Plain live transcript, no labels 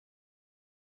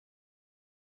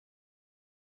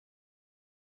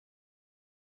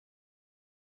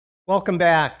Welcome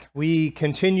back. We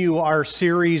continue our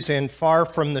series in Far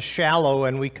from the Shallow,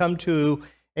 and we come to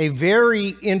a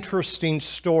very interesting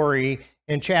story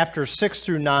in chapters 6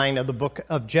 through 9 of the book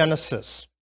of Genesis.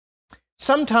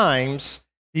 Sometimes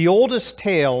the oldest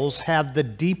tales have the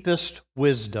deepest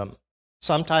wisdom.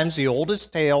 Sometimes the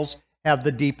oldest tales have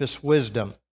the deepest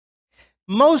wisdom.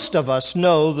 Most of us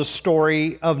know the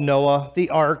story of Noah, the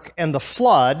ark, and the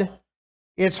flood.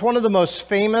 It's one of the most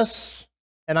famous,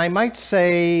 and I might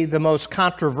say the most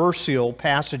controversial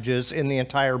passages in the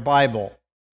entire Bible.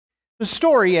 The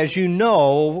story, as you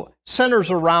know, centers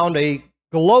around a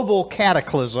global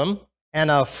cataclysm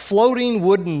and a floating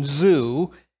wooden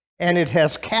zoo, and it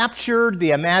has captured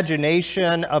the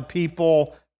imagination of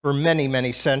people for many,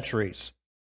 many centuries.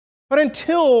 But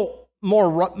until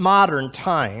more modern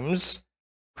times,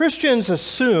 Christians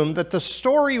assumed that the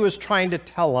story was trying to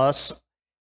tell us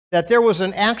that there was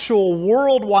an actual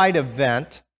worldwide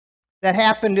event that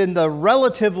happened in the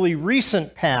relatively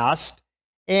recent past,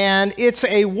 and it's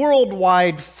a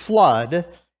worldwide flood,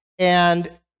 and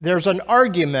there's an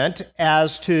argument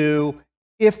as to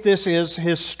if this is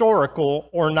historical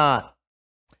or not.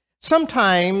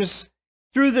 Sometimes,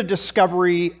 through the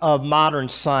discovery of modern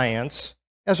science,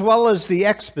 as well as the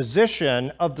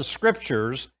exposition of the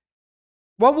scriptures,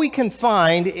 what we can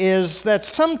find is that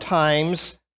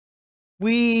sometimes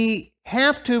we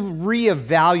have to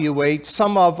reevaluate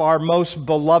some of our most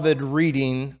beloved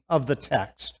reading of the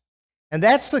text. And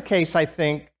that's the case, I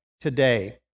think,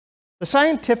 today. The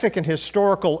scientific and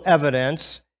historical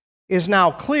evidence is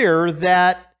now clear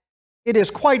that it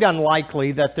is quite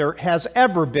unlikely that there has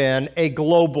ever been a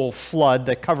global flood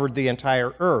that covered the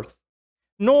entire earth.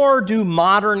 Nor do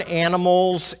modern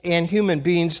animals and human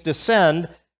beings descend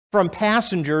from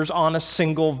passengers on a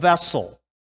single vessel.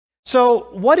 So,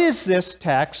 what is this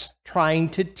text trying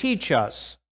to teach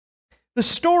us? The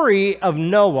story of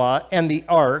Noah and the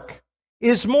ark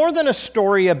is more than a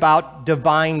story about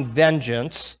divine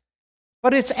vengeance,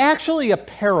 but it's actually a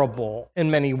parable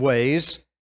in many ways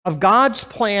of God's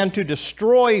plan to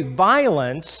destroy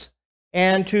violence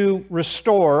and to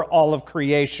restore all of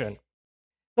creation.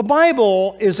 The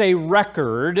Bible is a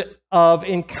record of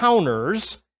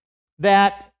encounters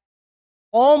that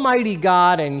Almighty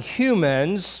God and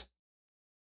humans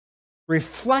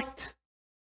reflect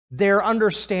their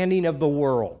understanding of the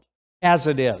world as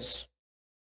it is.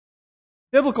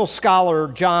 Biblical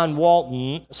scholar John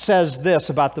Walton says this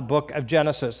about the book of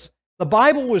Genesis: the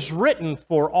Bible was written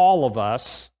for all of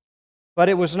us, but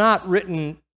it was not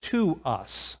written to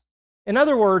us. In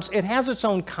other words, it has its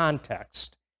own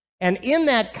context. And in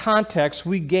that context,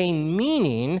 we gain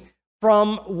meaning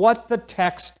from what the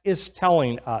text is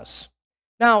telling us.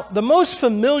 Now, the most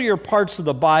familiar parts of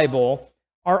the Bible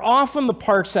are often the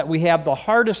parts that we have the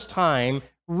hardest time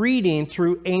reading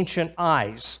through ancient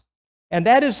eyes. And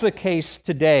that is the case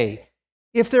today.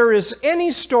 If there is any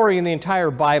story in the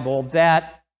entire Bible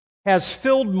that has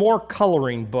filled more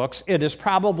coloring books, it is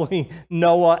probably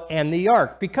Noah and the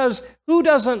ark. Because who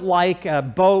doesn't like a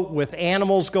boat with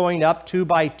animals going up 2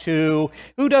 by 2?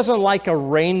 Who doesn't like a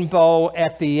rainbow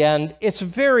at the end? It's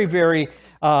very, very,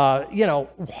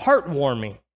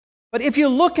 heartwarming. But if you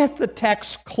look at the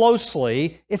text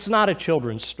closely, it's not a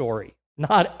children's story,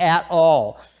 not at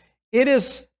all. It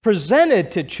is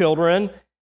presented to children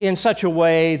in such a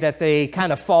way that they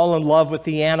kind of fall in love with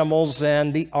the animals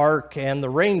and the ark and the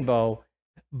rainbow.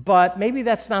 But maybe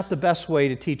that's not the best way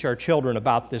to teach our children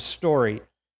about this story.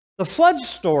 The flood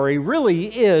story really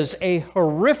is a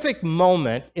horrific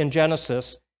moment in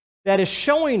Genesis that is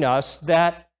showing us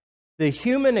that the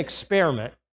human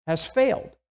experiment has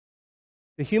failed.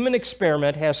 The human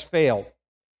experiment has failed.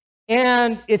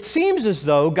 And it seems as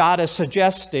though God is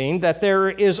suggesting that there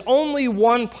is only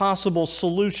one possible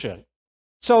solution.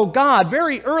 So God,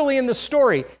 very early in the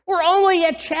story, we're only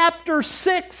at chapter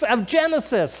 6 of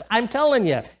Genesis, I'm telling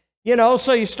you.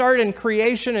 So you start in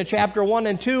creation in chapter 1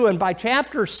 and 2, and by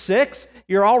chapter 6,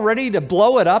 you're all ready to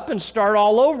blow it up and start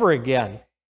all over again.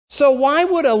 So why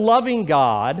would a loving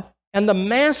God and the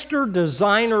master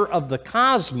designer of the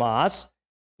cosmos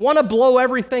want to blow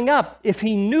everything up? If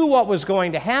he knew what was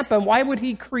going to happen, why would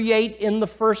he create in the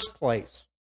first place?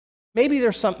 Maybe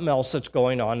there's something else that's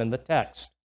going on in the text.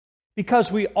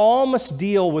 Because we all must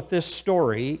deal with this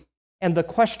story and the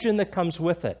question that comes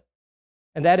with it.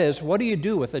 And that is, what do you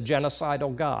do with a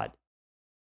genocidal God?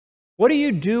 What do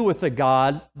you do with a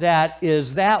God that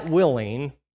is that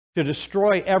willing to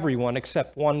destroy everyone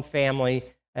except one family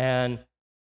and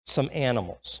some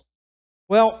animals?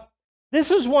 Well, this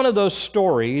is one of those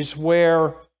stories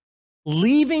where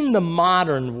leaving the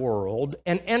modern world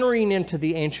and entering into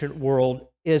the ancient world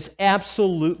is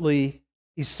absolutely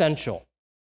essential.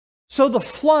 So the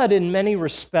flood, in many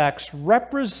respects,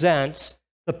 represents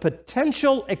the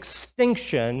potential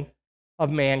extinction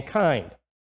of mankind.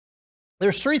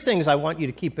 There's three things I want you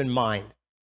to keep in mind.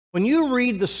 When you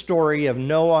read the story of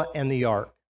Noah and the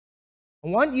ark, I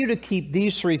want you to keep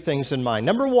these three things in mind.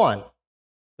 Number one,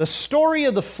 the story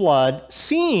of the flood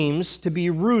seems to be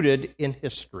rooted in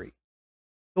history.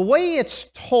 The way it's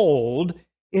told,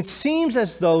 it seems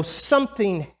as though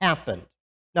something happened.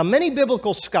 Now, many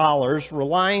biblical scholars,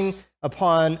 relying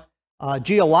upon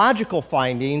geological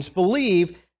findings,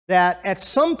 believe that at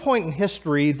some point in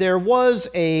history there was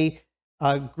a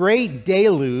great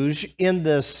deluge in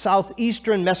the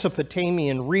southeastern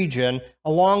Mesopotamian region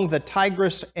along the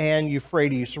Tigris and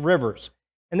Euphrates rivers.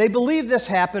 And they believe this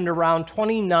happened around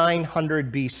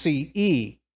 2900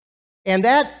 BCE. And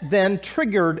that then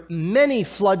triggered many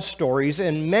flood stories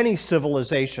in many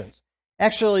civilizations.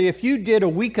 Actually, if you did a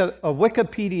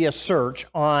Wikipedia search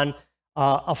on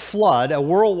a flood, a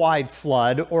worldwide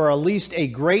flood, or at least a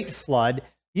great flood,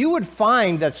 you would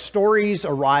find that stories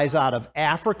arise out of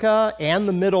Africa and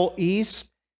the Middle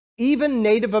East. Even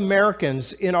Native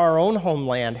Americans in our own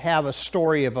homeland have a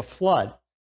story of a flood.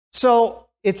 So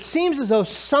it seems as though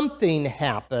something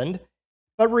happened,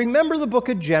 but remember the book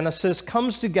of Genesis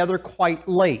comes together quite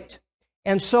late.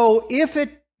 And so if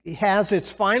it has its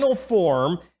final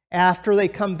form after they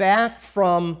come back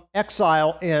from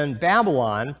exile in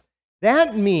Babylon,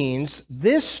 that means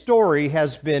this story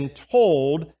has been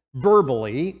told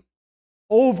verbally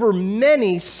over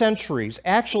many centuries.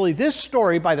 Actually, this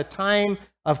story, by the time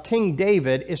of King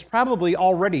David, is probably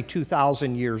already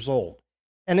 2,000 years old.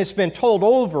 And it's been told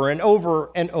over and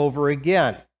over and over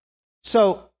again.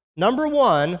 So, number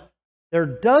one, there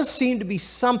does seem to be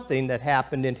something that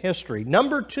happened in history.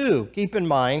 Number two, keep in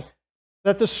mind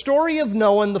that the story of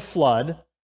Noah and the flood,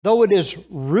 though it is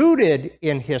rooted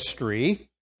in history,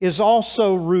 is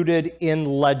also rooted in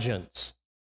legends.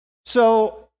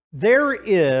 So, there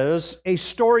is a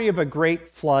story of a great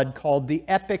flood called the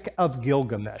Epic of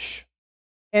Gilgamesh.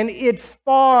 And it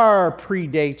far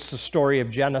predates the story of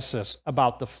Genesis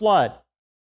about the flood.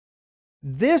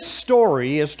 This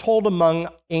story is told among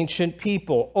ancient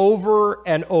people over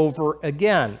and over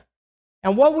again.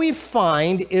 And what we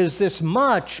find is this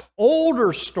much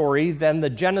older story than the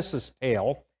Genesis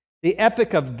tale, the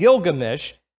Epic of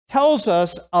Gilgamesh, tells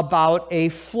us about a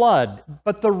flood.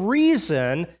 But the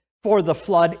reason for the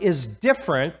flood is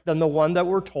different than the one that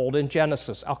we're told in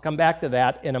Genesis. I'll come back to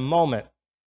that in a moment.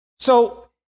 So,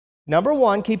 number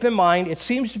one, keep in mind, it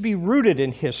seems to be rooted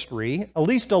in history, at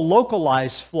least a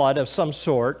localized flood of some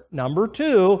sort. Number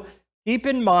two, keep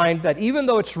in mind that even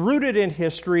though it's rooted in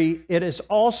history, it is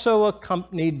also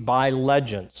accompanied by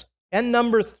legends. And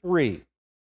number three,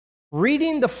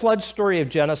 reading the flood story of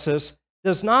Genesis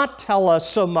does not tell us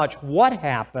so much what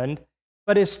happened,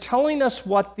 but is telling us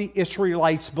what the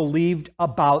Israelites believed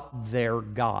about their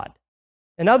God.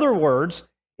 In other words,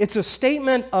 it's a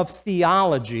statement of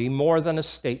theology more than a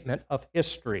statement of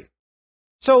history.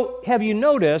 So have you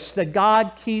noticed that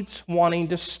God keeps wanting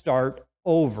to start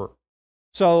over?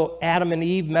 So Adam and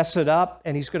Eve mess it up,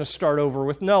 and he's going to start over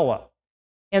with Noah.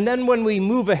 And then when we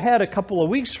move ahead a couple of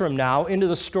weeks from now into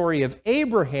the story of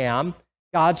Abraham,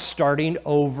 God's starting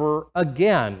over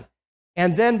again.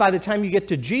 And then by the time you get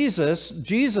to Jesus,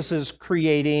 Jesus is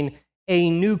creating a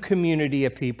new community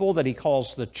of people that he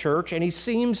calls the church, and he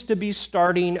seems to be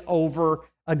starting over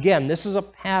again. This is a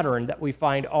pattern that we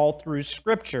find all through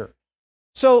Scripture.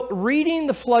 So reading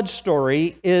the flood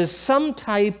story is some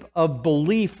type of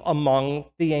belief among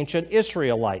the ancient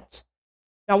Israelites.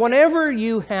 Now, whenever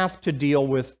you have to deal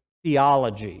with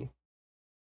theology,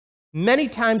 many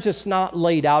times it's not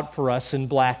laid out for us in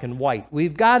black and white.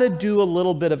 We've got to do a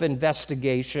little bit of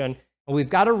investigation, and we've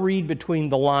got to read between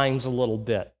the lines a little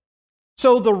bit.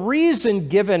 So the reason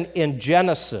given in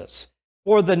Genesis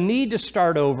for the need to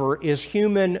start over is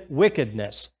human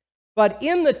wickedness. But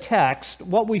in the text,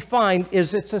 what we find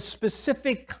is it's a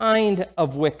specific kind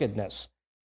of wickedness.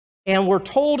 And we're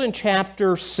told in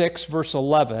chapter 6, verse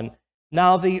 11,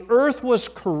 "Now the earth was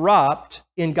corrupt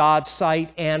in God's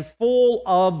sight and full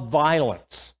of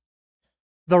violence."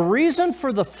 The reason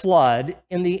for the flood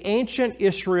in the ancient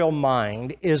Israel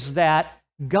mind is that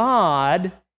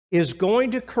God is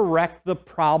going to correct the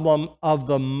problem of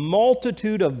the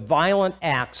multitude of violent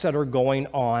acts that are going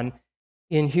on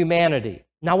in humanity.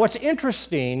 Now, what's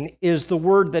interesting is the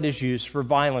word that is used for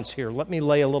violence here. Let me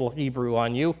lay a little Hebrew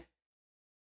on you.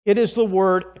 It is the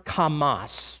word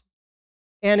kamas.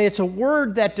 And it's a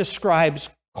word that describes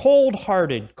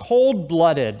cold-hearted,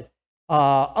 cold-blooded,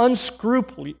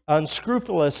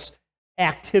 unscrupulous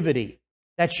activity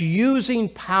that's using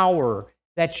power,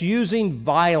 that's using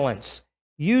violence,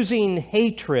 using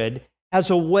hatred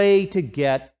as a way to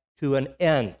get to an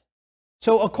end.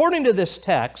 So according to this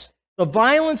text, the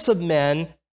violence of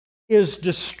men is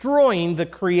destroying the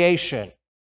creation.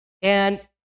 And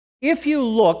if you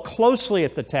look closely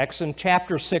at the text in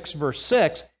chapter 6, verse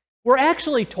 6, we're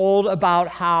actually told about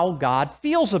how God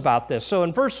feels about this. So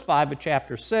in verse 5 of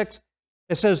chapter 6,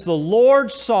 it says, "The Lord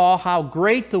saw how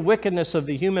great the wickedness of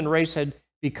the human race had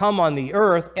become on the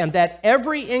earth, and that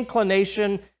every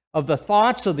inclination of the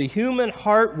thoughts of the human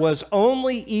heart was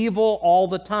only evil all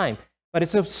the time." But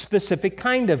it's a specific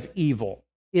kind of evil.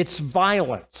 It's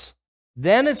violence.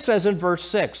 Then it says in verse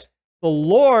 6, "The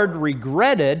Lord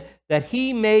regretted that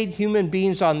he made human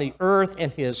beings on the earth,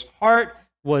 and his heart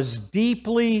was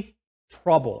deeply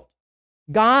troubled."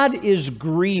 God is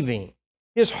grieving.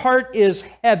 His heart is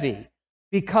heavy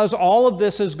because all of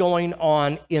this is going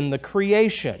on in the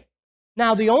creation.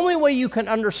 Now, the only way you can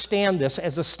understand this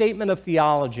as a statement of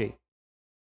theology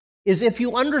is if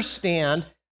you understand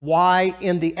why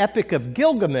in the Epic of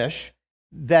Gilgamesh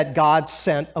that God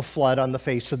sent a flood on the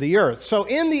face of the earth. So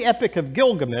in the Epic of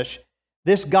Gilgamesh,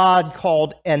 this god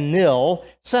called Enlil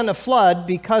sent a flood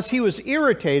because he was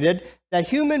irritated that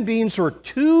human beings were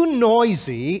too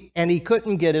noisy and he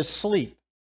couldn't get his sleep.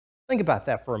 Think about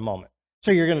that for a moment.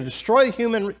 So you're going to destroy the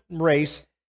human race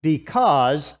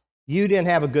because you didn't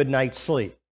have a good night's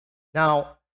sleep.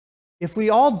 Now, if we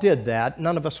all did that,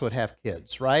 none of us would have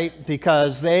kids, right?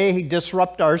 Because they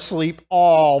disrupt our sleep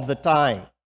all the time.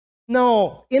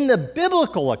 No, in the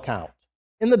biblical account,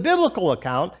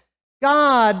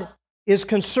 God is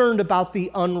concerned about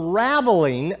the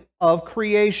unraveling of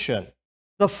creation.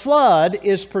 The flood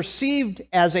is perceived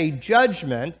as a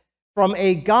judgment from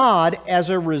a God as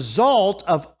a result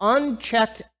of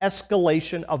unchecked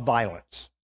escalation of violence.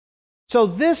 So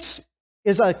this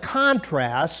is a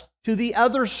contrast to the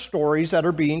other stories that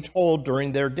are being told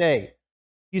during their day.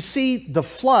 You see, the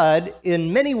flood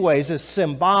in many ways is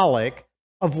symbolic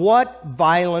of what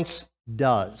violence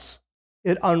does.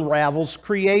 It unravels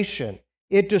creation.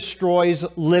 It destroys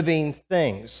living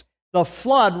things. The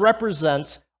flood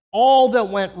represents all that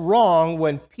went wrong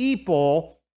when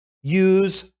people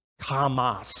use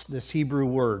hamas, this Hebrew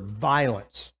word,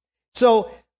 violence.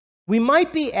 So we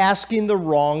might be asking the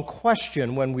wrong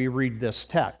question when we read this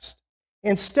text.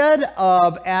 Instead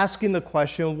of asking the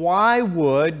question, why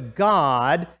would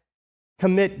God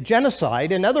commit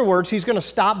genocide? In other words, he's going to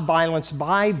stop violence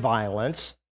by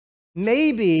violence.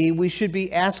 Maybe we should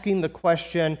be asking the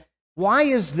question, why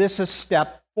is this a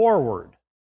step forward?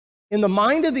 In the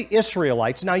mind of the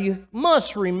Israelites, now you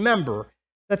must remember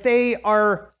that they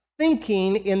are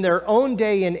thinking in their own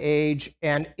day and age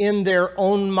and in their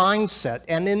own mindset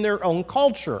and in their own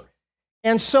culture.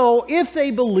 And so if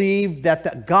they believe that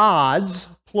the gods,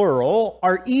 plural,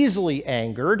 are easily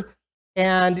angered,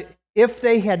 and if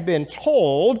they had been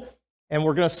told, and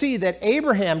we're going to see that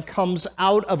Abraham comes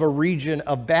out of a region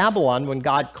of Babylon when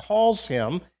God calls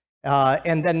him,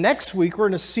 and then next week we're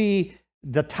going to see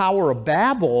the Tower of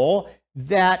Babel,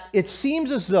 that it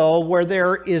seems as though where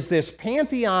there is this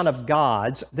pantheon of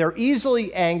gods, they're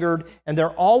easily angered and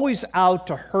they're always out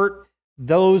to hurt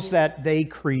those that they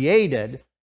created.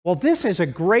 Well, this is a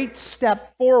great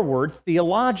step forward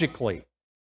theologically.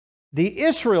 The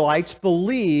Israelites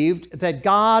believed that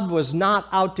God was not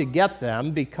out to get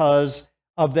them because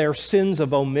of their sins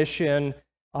of omission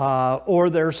or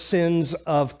their sins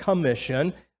of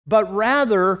commission, but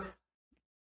rather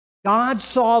God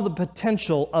saw the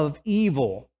potential of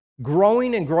evil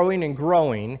growing and growing and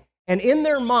growing, and in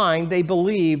their mind they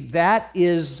believed that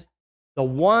is the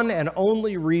one and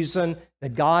only reason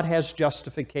that God has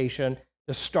justification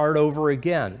to start over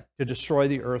again, to destroy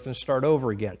the earth and start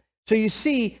over again. So you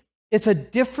see, it's a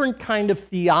different kind of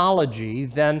theology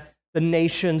than the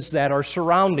nations that are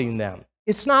surrounding them.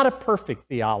 It's not a perfect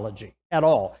theology at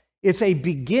all. It's a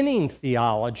beginning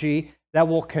theology that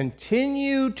will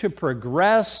continue to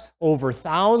progress over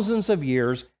thousands of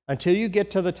years until you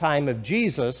get to the time of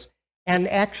Jesus. And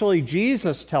actually,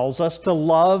 Jesus tells us to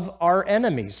love our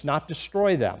enemies, not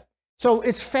destroy them. So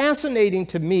it's fascinating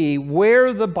to me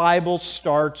where the Bible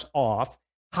starts off,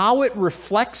 how it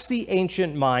reflects the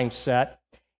ancient mindset,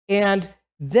 and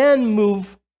then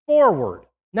move forward.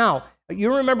 Now,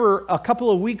 you remember a couple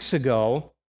of weeks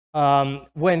ago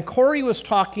when Corey was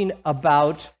talking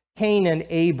about Cain and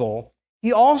Abel,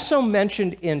 he also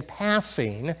mentioned in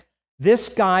passing this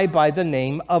guy by the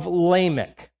name of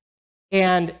Lamech.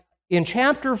 And in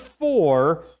chapter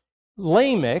 4,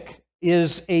 Lamech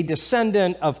is a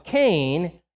descendant of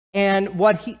Cain, and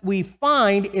what we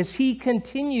find is he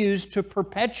continues to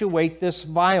perpetuate this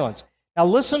violence. Now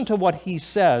listen to what he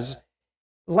says.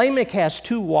 Lamech has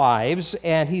two wives,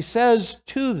 and he says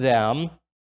to them,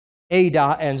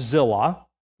 Adah and Zillah,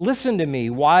 "Listen to me,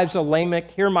 wives of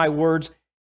Lamech, hear my words.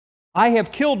 I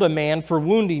have killed a man for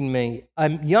wounding me, a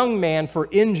young man for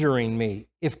injuring me.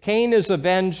 If Cain is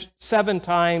avenged 7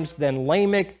 times, then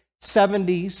Lamech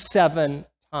 77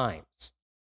 times."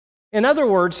 In other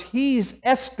words, he's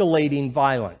escalating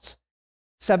violence.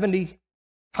 70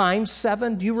 times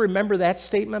 7? Do you remember that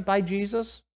statement by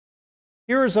Jesus?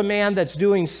 Here is a man that's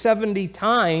doing 70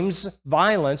 times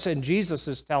violence, and Jesus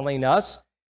is telling us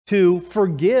to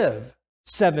forgive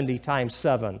 70 times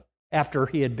 7 after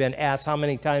he had been asked, "How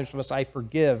many times must I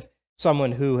forgive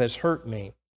someone who has hurt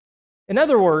me?" In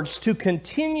other words, to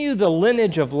continue the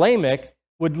lineage of Lamech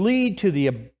would lead to the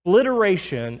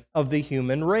obliteration of the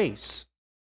human race.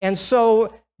 And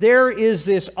so there is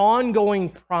this ongoing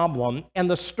problem, and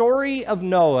the story of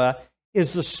Noah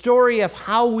is the story of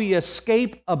how we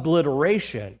escape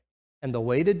obliteration. And the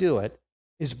way to do it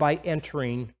is by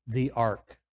entering the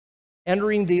ark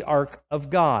of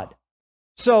God.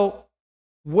 So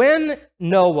when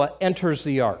Noah enters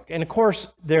the ark, and of course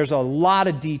there's a lot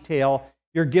of detail,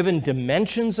 you're given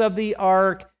dimensions of the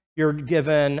ark, you're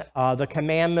given the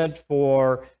commandment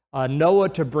for Noah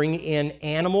to bring in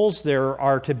animals. There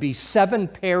are to be 7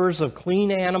 pairs of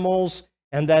clean animals,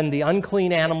 and then the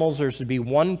unclean animals, there's to be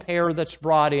 1 pair that's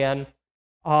brought in.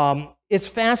 It's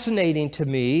fascinating to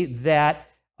me that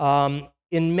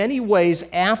in many ways,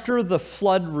 after the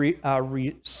flood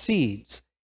recedes,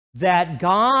 that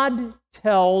God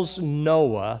tells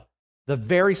Noah the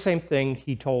very same thing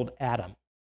he told Adam: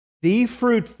 be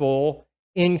fruitful,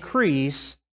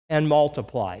 increase, and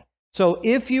multiply. So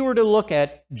if you were to look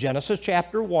at Genesis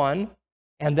chapter 1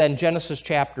 and then Genesis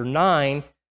chapter 9,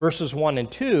 verses 1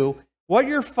 and 2, what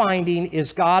you're finding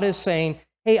is God is saying,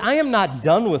 hey, I am not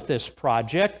done with this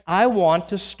project. I want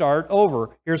to start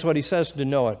over. Here's what he says to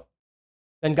Noah.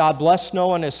 Then God blessed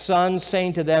Noah and his sons,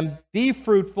 saying to them, be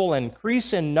fruitful,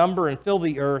 increase in number, and fill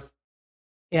the earth.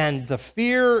 And the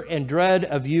fear and dread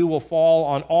of you will fall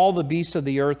on all the beasts of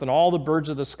the earth and all the birds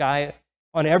of the sky,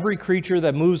 on every creature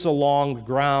that moves along the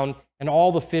ground, and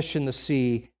all the fish in the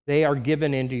sea. They are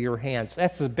given into your hands.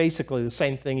 That's basically the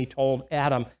same thing he told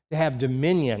Adam, to have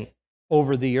dominion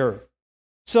over the earth.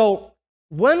 So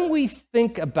when we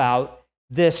think about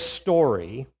this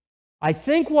story, I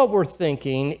think what we're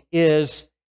thinking is,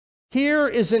 here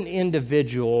is an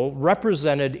individual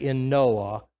represented in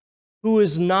Noah who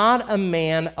is not a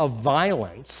man of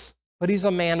violence, but he's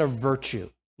a man of virtue.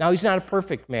 Now, he's not a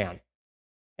perfect man.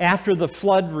 After the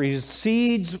flood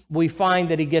recedes, we find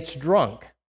that he gets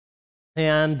drunk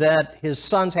and that his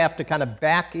sons have to kind of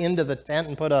back into the tent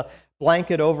and put a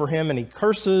blanket over him, and he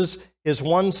curses his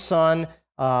one son,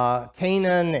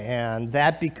 Canaan, and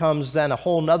that becomes then a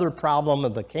whole nother problem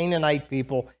of the Canaanite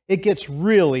people. It gets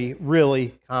really,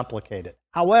 really complicated.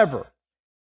 However,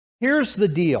 here's the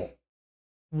deal.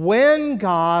 When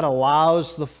God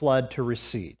allows the flood to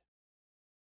recede,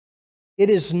 it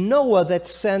is Noah that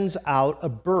sends out a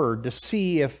bird to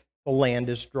see if the land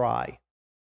is dry.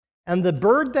 And the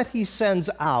bird that he sends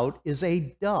out is a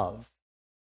dove.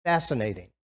 Fascinating.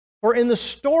 For in the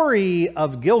story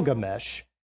of Gilgamesh,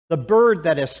 the bird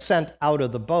that is sent out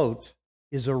of the boat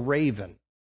is a raven.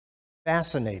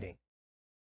 Fascinating.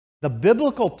 The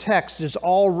biblical text is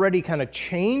already kind of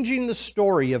changing the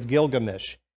story of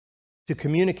Gilgamesh to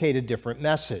communicate a different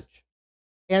message.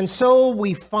 And so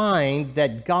we find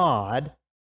that God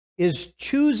is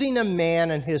choosing a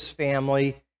man and his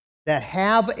family that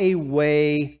have a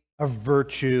way of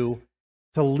virtue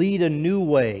to lead a new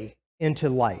way into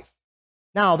life.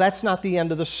 Now, that's not the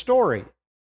end of the story.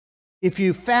 If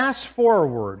you fast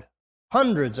forward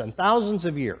hundreds and thousands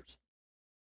of years,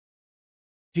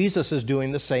 Jesus is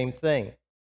doing the same thing.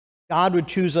 God would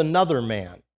choose another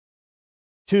man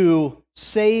to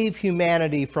save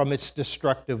humanity from its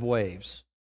destructive waves.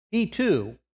 He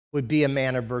too would be a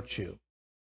man of virtue.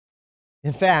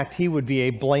 In fact, he would be a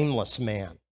blameless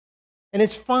man. And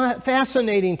it's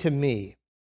fascinating to me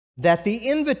that the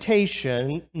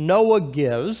invitation Noah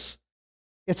gives,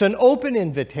 it's an open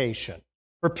invitation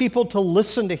for people to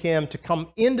listen to him, to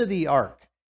come into the ark,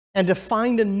 and to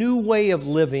find a new way of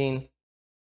living.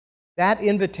 That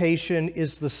invitation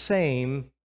is the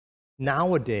same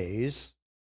nowadays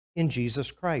in Jesus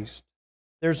Christ.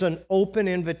 There's an open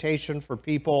invitation for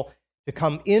people to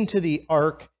come into the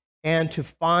ark and to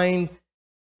find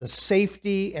the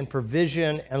safety and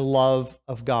provision and love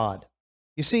of God.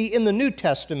 You see, in the New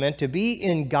Testament, to be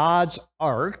in God's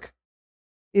ark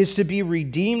is to be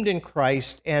redeemed in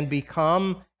Christ and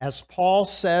become, as Paul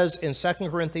says in 2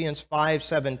 Corinthians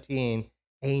 5:17,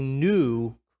 a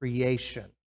new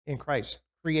creation in Christ.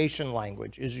 creation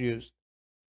language is used.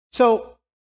 So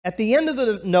at the end of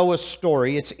the Noah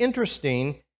story, it's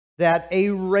interesting that a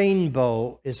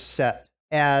rainbow is set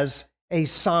as a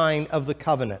sign of the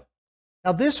covenant.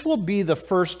 Now, this will be the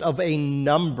first of a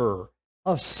number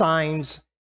of signs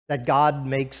that God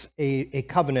makes a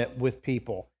covenant with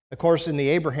people. Of course, in the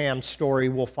Abraham story,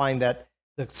 we'll find that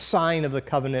the sign of the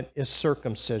covenant is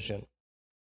circumcision.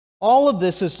 All of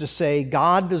this is to say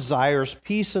God desires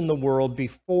peace in the world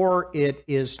before it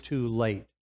is too late,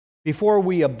 before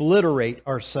we obliterate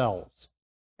ourselves.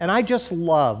 And I just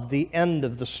love the end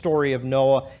of the story of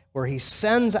Noah, where he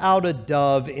sends out a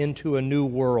dove into a new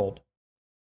world.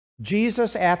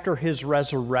 Jesus, after his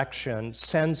resurrection,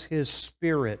 sends his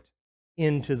Spirit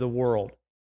into the world.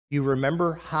 You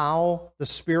remember how the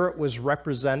Spirit was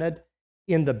represented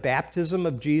in the baptism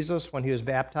of Jesus when he was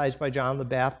baptized by John the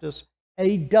Baptist?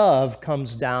 A dove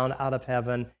comes down out of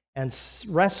heaven and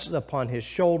rests upon his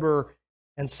shoulder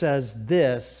and says,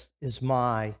 "This is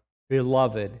my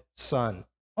beloved Son."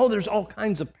 Oh, there's all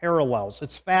kinds of parallels.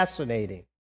 It's fascinating.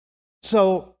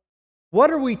 So,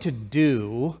 what are we to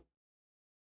do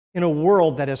in a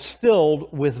world that is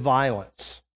filled with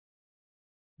violence?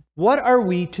 What are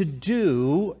we to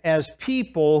do as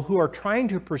people who are trying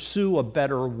to pursue a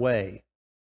better way?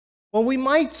 Well, we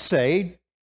might say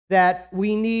that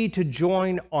we need to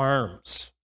join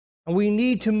arms, and we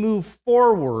need to move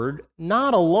forward,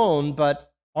 not alone,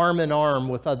 but arm in arm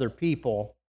with other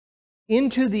people,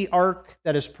 into the ark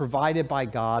that is provided by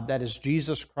God, that is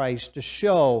Jesus Christ, to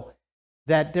show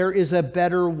that there is a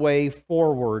better way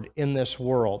forward in this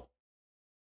world.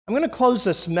 I'm going to close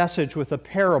this message with a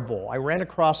parable. I ran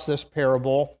across this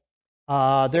parable.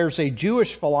 There's a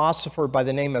Jewish philosopher by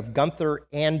the name of Gunther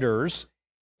Anders,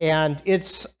 and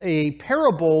it's a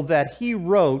parable that he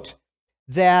wrote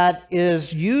that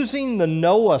is using the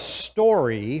Noah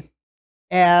story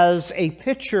as a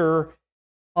picture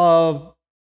of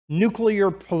nuclear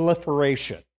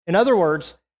proliferation. In other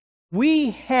words,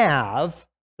 we have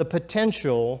the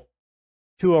potential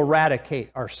to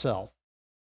eradicate ourselves.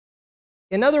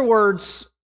 In other words,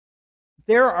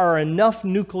 there are enough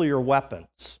nuclear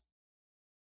weapons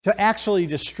to actually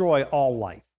destroy all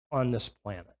life on this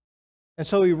planet. And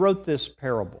so he wrote this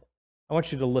parable. I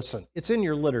want you to listen. It's in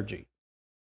your liturgy.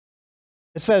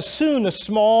 It says, "Soon a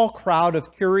small crowd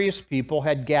of curious people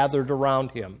had gathered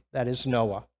around him," that is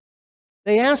Noah.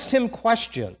 They asked him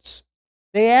questions.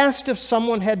 They asked if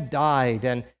someone had died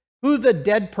and who the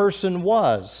dead person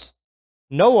was.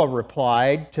 Noah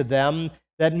replied to them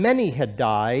that many had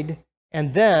died,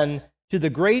 and then, to the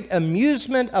great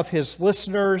amusement of his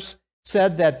listeners,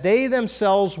 said that they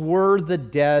themselves were the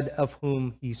dead of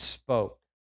whom he spoke.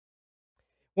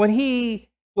 When he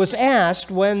was asked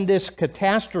when this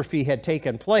catastrophe had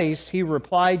taken place, he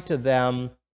replied to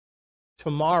them,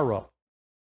 "Tomorrow."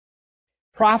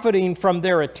 Profiting from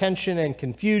their attention and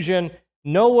confusion,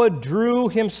 Noah drew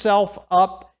himself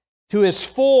up to his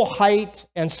full height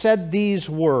and said these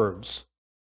words,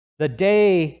 "The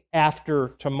day after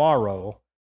tomorrow,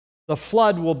 the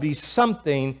flood will be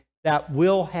something that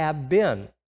will have been.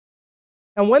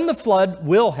 And when the flood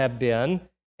will have been,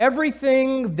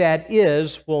 everything that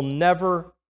is will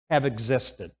never have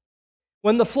existed.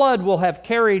 When the flood will have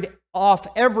carried off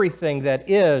everything that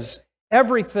is,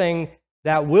 everything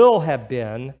that will have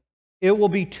been, it will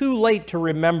be too late to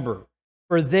remember,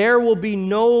 for there will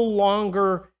no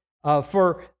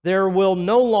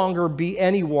longer be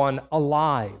anyone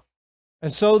alive.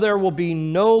 And so there will be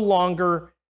no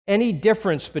longer any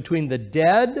difference between the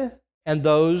dead and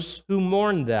those who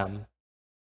mourn them.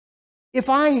 If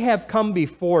I have come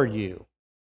before you,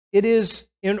 it is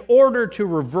in order to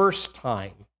reverse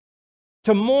time,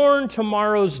 to mourn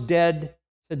tomorrow's dead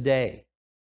today.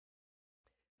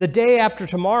 The day after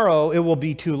tomorrow, it will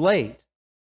be too late."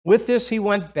 With this, he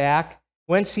went back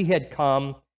whence he had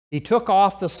come. He took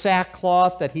off the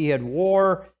sackcloth that he had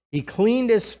wore. He cleaned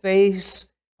his face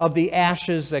of the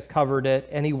ashes that covered it,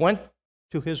 and he went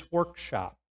to his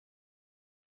workshop.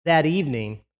 That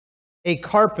evening, a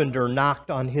carpenter knocked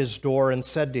on his door and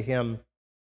said to him,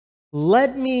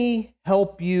 "Let me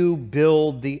help you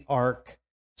build the ark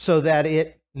so that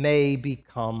it may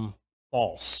become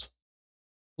false."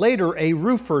 Later, a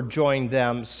roofer joined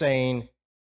them, saying,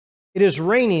 "It is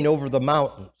raining over the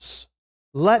mountains.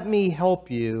 Let me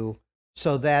help you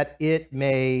so that it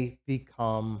may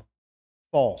become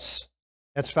false."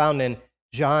 That's found in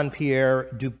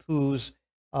Jean-Pierre Dupux's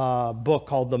book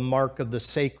called The Mark of the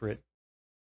Sacred.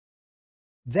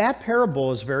 That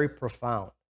parable is very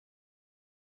profound.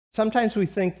 Sometimes we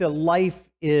think that life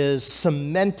is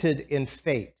cemented in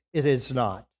fate. It is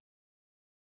not.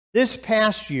 This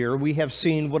past year, we have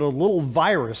seen what a little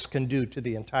virus can do to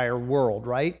the entire world,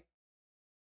 right?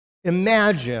 Can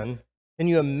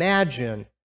you imagine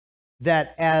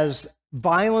that as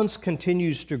violence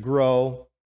continues to grow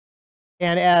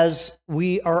and as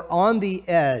we are on the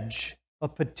edge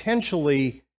of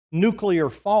potentially nuclear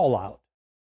fallout,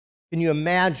 can you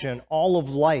imagine all of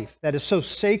life that is so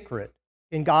sacred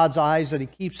in God's eyes that he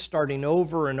keeps starting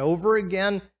over and over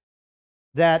again,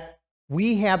 that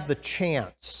we have the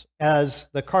chance, as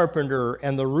the carpenter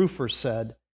and the roofer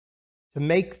said, to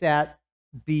make that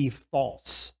be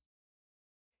false?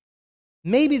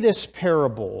 Maybe this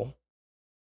parable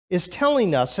is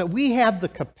telling us that we have the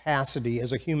capacity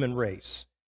as a human race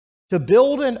to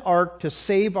build an ark to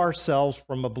save ourselves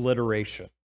from obliteration.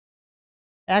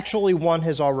 Actually, one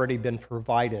has already been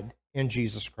provided in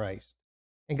Jesus Christ.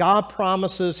 And God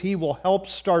promises he will help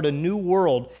start a new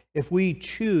world if we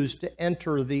choose to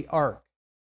enter the ark,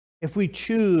 if we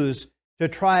choose to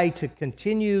try to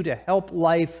continue to help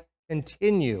life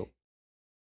continue.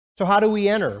 So how do we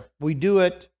enter? We do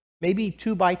it maybe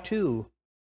 2 by 2,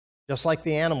 just like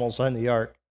the animals on the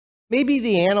ark. Maybe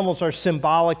the animals are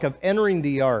symbolic of entering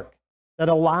the ark that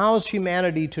allows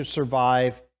humanity to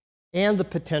survive and the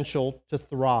potential to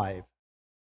thrive.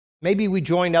 Maybe we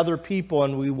join other people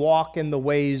and we walk in the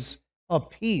ways of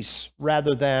peace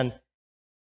rather than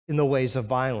in the ways of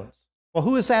violence. Well,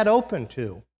 who is that open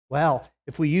to? Well,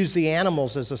 if we use the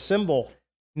animals as a symbol,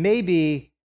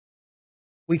 maybe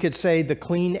we could say the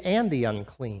clean and the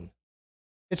unclean.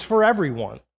 It's for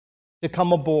everyone to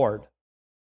come aboard.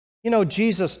 You know,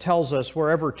 Jesus tells us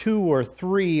wherever 2 or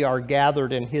 3 are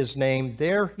gathered in his name,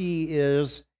 there he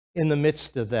is in the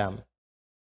midst of them.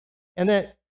 And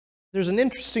that there's an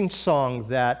interesting song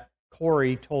that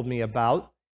Corey told me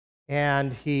about,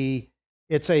 and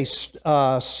it's a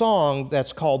song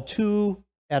that's called 2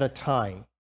 at a Time.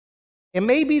 And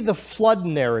maybe the flood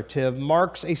narrative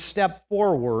marks a step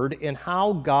forward in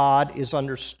how God is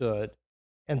understood.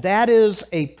 And that is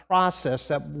a process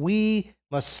that we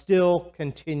must still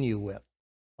continue with.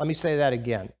 Let me say that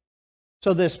again.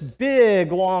 So this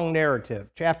big, long narrative,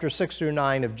 chapter 6 through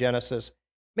 9 of Genesis,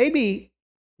 maybe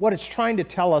what it's trying to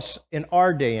tell us in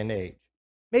our day and age.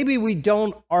 Maybe we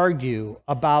don't argue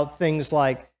about things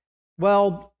like,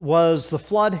 well, was the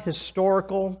flood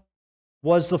historical?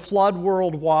 Was the flood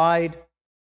worldwide?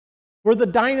 Were the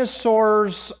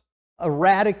dinosaurs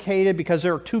eradicated because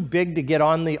they're too big to get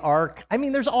on the ark? I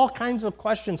mean, there's all kinds of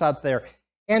questions out there.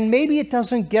 And maybe it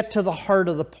doesn't get to the heart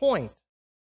of the point.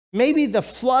 Maybe the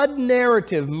flood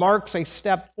narrative marks a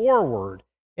step forward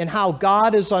in how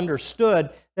God is understood,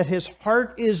 that his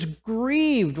heart is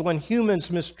grieved when humans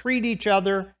mistreat each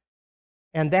other.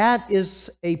 And that is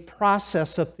a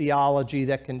process of theology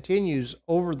that continues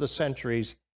over the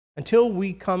centuries until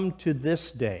we come to this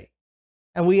day.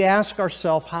 And we ask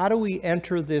ourselves, how do we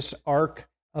enter this ark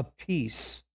of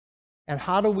peace? And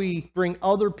how do we bring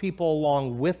other people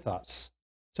along with us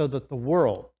so that the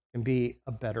world can be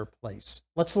a better place?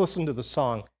 Let's listen to the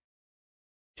song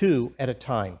 2 at a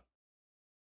Time.